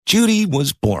Judy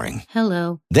was boring.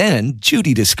 Hello. Then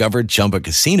Judy discovered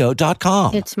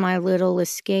ChumbaCasino.com. It's my little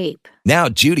escape. Now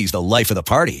Judy's the life of the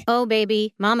party. Oh,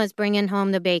 baby, mama's bringing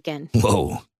home the bacon.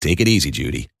 Whoa, take it easy,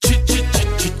 Judy.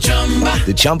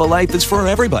 The Chumba life is for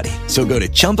everybody. So go to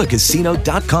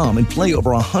ChumbaCasino.com and play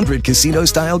over 100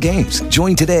 casino-style games.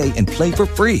 Join today and play for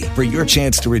free for your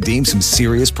chance to redeem some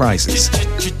serious prizes.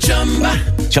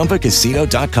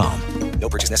 ChumbaCasino.com. No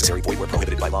purchase necessary. Void where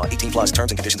prohibited by law. 18 plus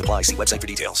terms and conditions apply. See website for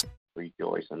details.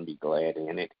 Rejoice and be glad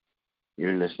in it.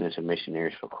 You're listening to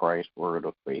Missionaries for Christ, Word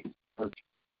of Faith Church.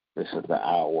 This is the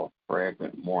hour of prayer.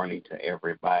 Good morning to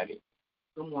everybody.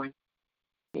 Good morning.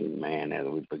 Amen. As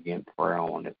we begin prayer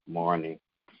on this morning,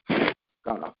 God,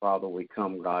 our Father, we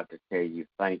come, God, to tell you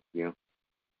thank you.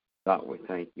 God, we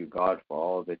thank you, God, for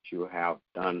all that you have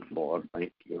done for us.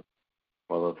 Thank you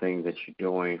for the things that you're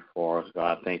doing for us,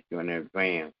 God. Thank you in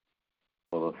advance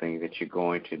for the things that you're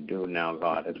going to do now,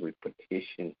 God, as we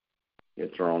petition your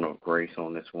throne of grace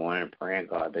on this morning, praying,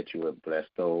 God, that you would bless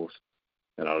those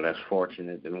that are less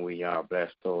fortunate than we are,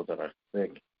 bless those that are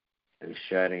sick and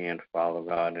shut in, Father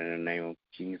God, in the name of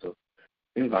Jesus.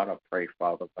 And God, I pray,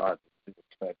 Father God, that you would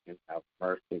touch and have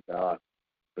mercy, God.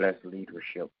 Bless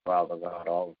leadership, Father God,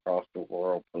 all across the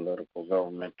world, political,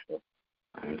 governmental,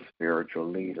 and spiritual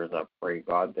leaders. I pray,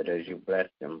 God, that as you bless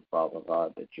them, Father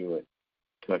God, that you would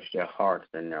touch their hearts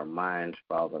and their minds,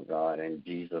 Father God, in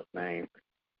Jesus' name.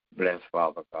 Bless,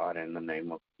 Father God, in the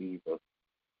name of Jesus.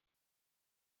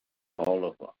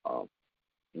 All of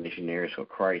Missionaries for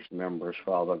Christ members,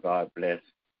 Father God, bless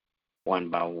one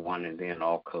by one and then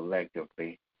all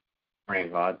collectively.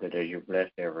 Praying, God, that as you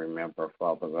bless every member,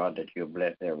 Father God, that you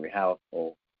bless every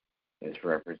household that's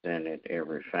represented,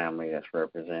 every family that's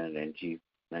represented in Jesus'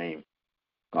 name.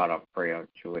 God, I pray that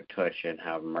you would touch and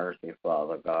have mercy,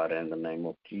 Father God, in the name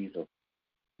of Jesus.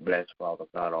 Bless, Father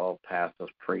God, all pastors,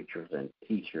 preachers, and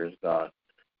teachers, God,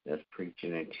 that's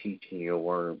preaching and teaching your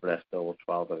word. Bless those,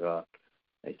 Father God,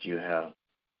 that you have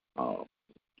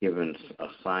given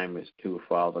assignments to,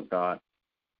 Father God.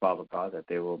 Father God, that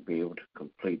they will be able to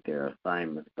complete their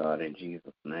assignments, God, in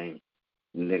Jesus' name.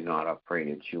 And then, God, I pray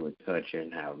that you would touch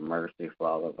and have mercy,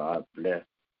 Father God. Bless,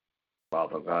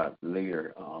 Father God,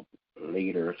 leaders,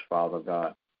 Father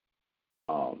God,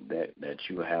 that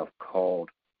you have called,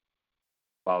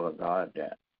 Father God,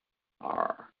 that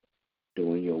are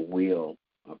doing your will.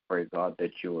 I pray, God,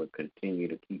 that you would continue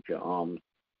to keep your arms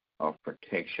of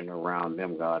protection around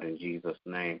them, God, in Jesus'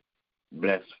 name.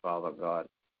 Bless, Father God,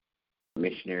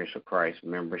 Missionaries for Christ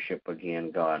membership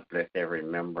again, God. Bless every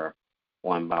member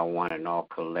one by one and all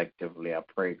collectively. I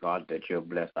pray, God, that you'll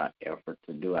bless our effort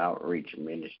to do outreach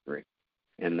ministry.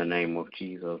 In the name of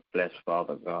Jesus, bless,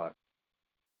 Father God,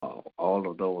 all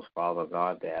of those, Father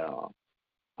God, that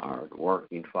are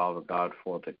working, Father God,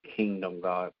 for the kingdom,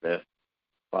 God. Bless,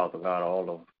 Father God, all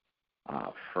of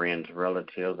our friends,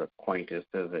 relatives, acquaintances,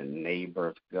 and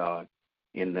neighbors, God,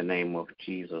 in the name of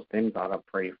Jesus. Then, God, I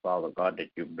pray, Father God, that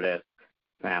you bless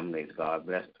families, God.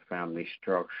 Bless the family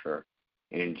structure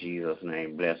in Jesus'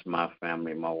 name. Bless my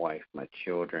family, my wife, my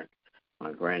children,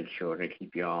 my grandchildren.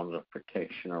 Keep your arms of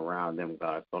protection around them,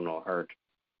 God, so no hurt,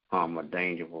 harm, or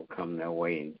danger will come their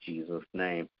way in Jesus'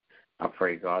 name. I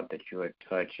pray, God, that you would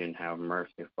touch and have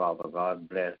mercy, Father God.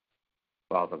 Bless,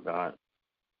 Father God,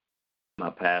 my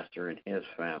pastor and his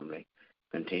family.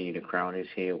 Continue to crown his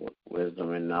head with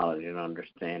wisdom and knowledge and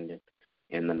understanding.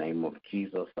 In the name of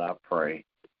Jesus, I pray.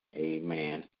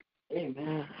 Amen.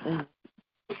 Amen.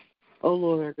 Oh,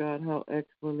 Lord our God, how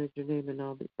excellent is your name in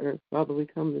all the earth. Father, we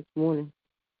come this morning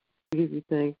to give you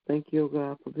thanks. Thank you, O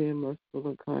God, for being merciful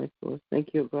and kind to us. Thank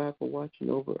you, O God, for watching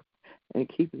over and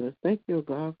keeping us. Thank you, O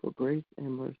God, for grace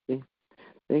and mercy.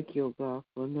 Thank you, O God,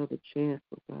 for another chance,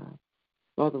 O God.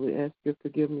 Father, we ask your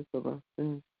forgiveness of our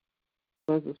sins.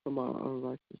 Cleanse us from our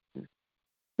unrighteousness.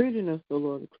 Create in us, O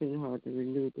Lord, a clean heart and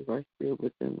renew the right spirit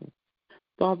within us.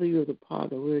 Father, you are the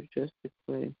potter. We're just the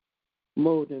clay.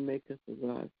 Mold and make us, O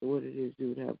God, for what it is you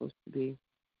would have us to be.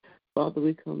 Father,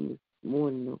 we come this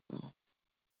morning, O God,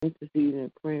 interceding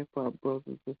and praying for our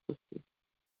brothers and sisters,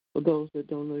 for those that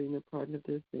don't know you in the pardon of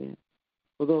their sin,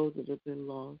 for those that have been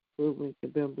lost, hoodwinked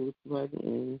and bamboozled by the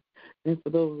enemy, and for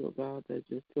those, O God, that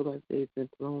just feel like they've been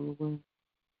thrown away.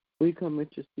 We come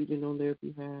interceding on their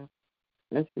behalf,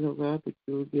 asking, O God, that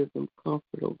you will give them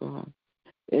comfort, O God,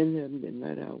 in their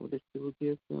midnight hour, that you will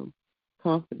give them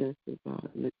confidence, O God,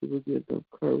 and that you will give them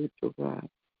courage, O God.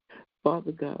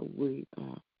 Father God, we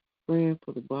are praying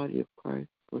for the body of Christ,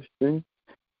 for strength,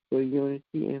 for unity,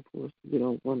 and for us to get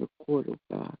on one accord, O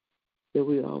God, that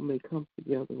we all may come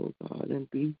together, O God, and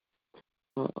be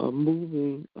a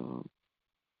moving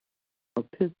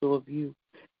epistle of you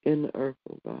in the earth,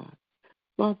 O God.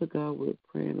 Father God, we're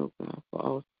praying, oh God, for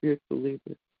our spiritual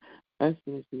leaders,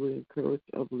 asking that you would encourage,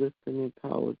 uplift, and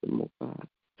empower them, oh God.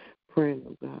 Praying,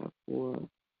 oh God, for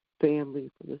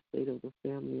family, for the state of the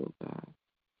family, oh God.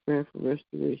 Praying for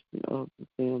restoration of the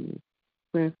family.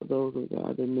 Praying for those, oh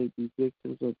God, that may be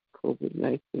victims of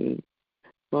COVID-19.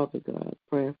 Father God,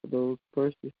 praying for those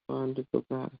first responders, oh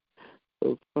God,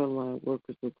 those frontline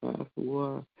workers, oh God, who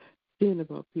are seeing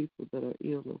about people that are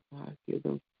ill, oh God. Give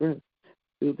them strength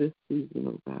through this season,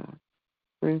 oh God.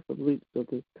 Praying for the leaders of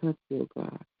this country, oh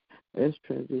God, as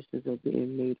transitions are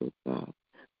being made, oh God.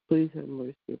 Please have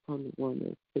mercy upon the one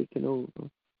that's taken over.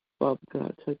 Father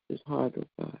God, touch his heart, oh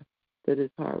God, that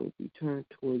his heart will be turned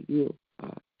toward you, oh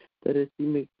God, that as he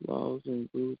makes laws and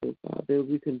rules, oh God, they will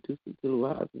be conducive to the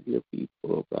lives of your people,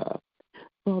 oh God.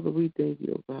 Father, we thank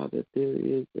you, oh God, that there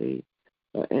is an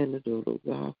antidote, oh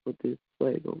God, for this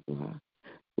plague, oh God.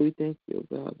 We thank you,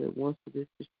 oh God, that once it is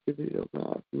distributed, oh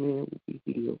God, man will be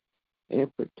healed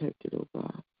and protected, oh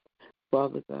God.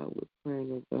 Father God, we're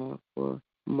praying, oh God, for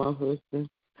my husband,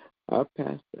 our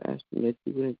pastor, asking that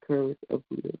you would encourage,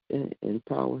 uplift, and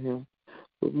empower him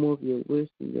with more of your wisdom,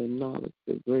 your knowledge,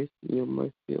 your grace, and your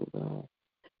mercy, oh God.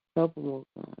 Help him, oh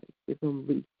God. Give him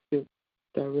leadership,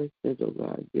 directions, oh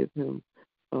God. Give him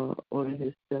order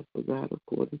his steps, oh God,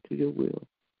 according to your will.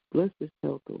 Bless his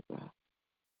health, oh God.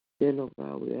 Then, oh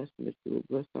God, we ask that you will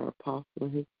bless our apostle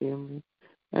and his family.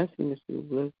 Asking that you will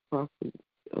bless Prophet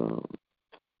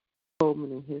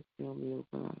Coleman and his family, oh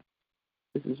God.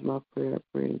 This is my prayer. I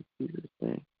pray in Jesus'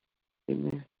 name.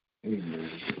 Amen. Amen.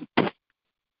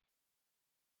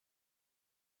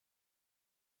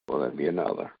 Will there be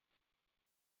another?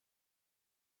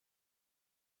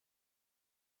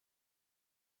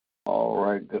 All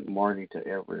right. Good morning to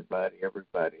everybody.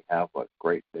 Everybody have a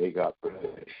great day. God bless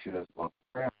you.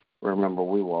 Remember,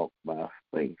 we walk by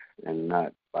faith and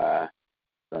not by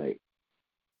sight.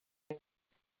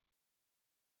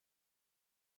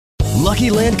 Lucky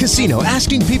Land Casino,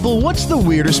 asking people, what's the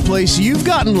weirdest place you've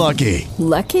gotten lucky?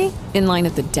 Lucky? In line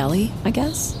at the deli, I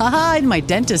guess? Aha, in my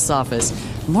dentist's office.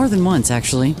 More than once,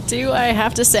 actually. Do I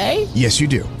have to say? Yes, you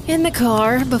do. In the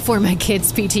car before my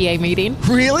kids' PTA meeting.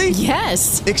 Really?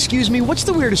 Yes. Excuse me, what's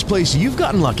the weirdest place you've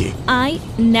gotten lucky? I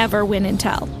never win and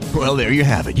tell. Well, there you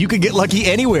have it. You can get lucky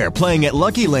anywhere, playing at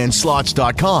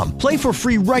LuckyLandSlots.com. Play for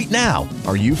free right now.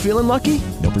 Are you feeling lucky?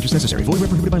 No purchase necessary. Void where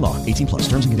prohibited by law. 18+.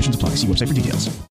 Terms and conditions apply. See website for details.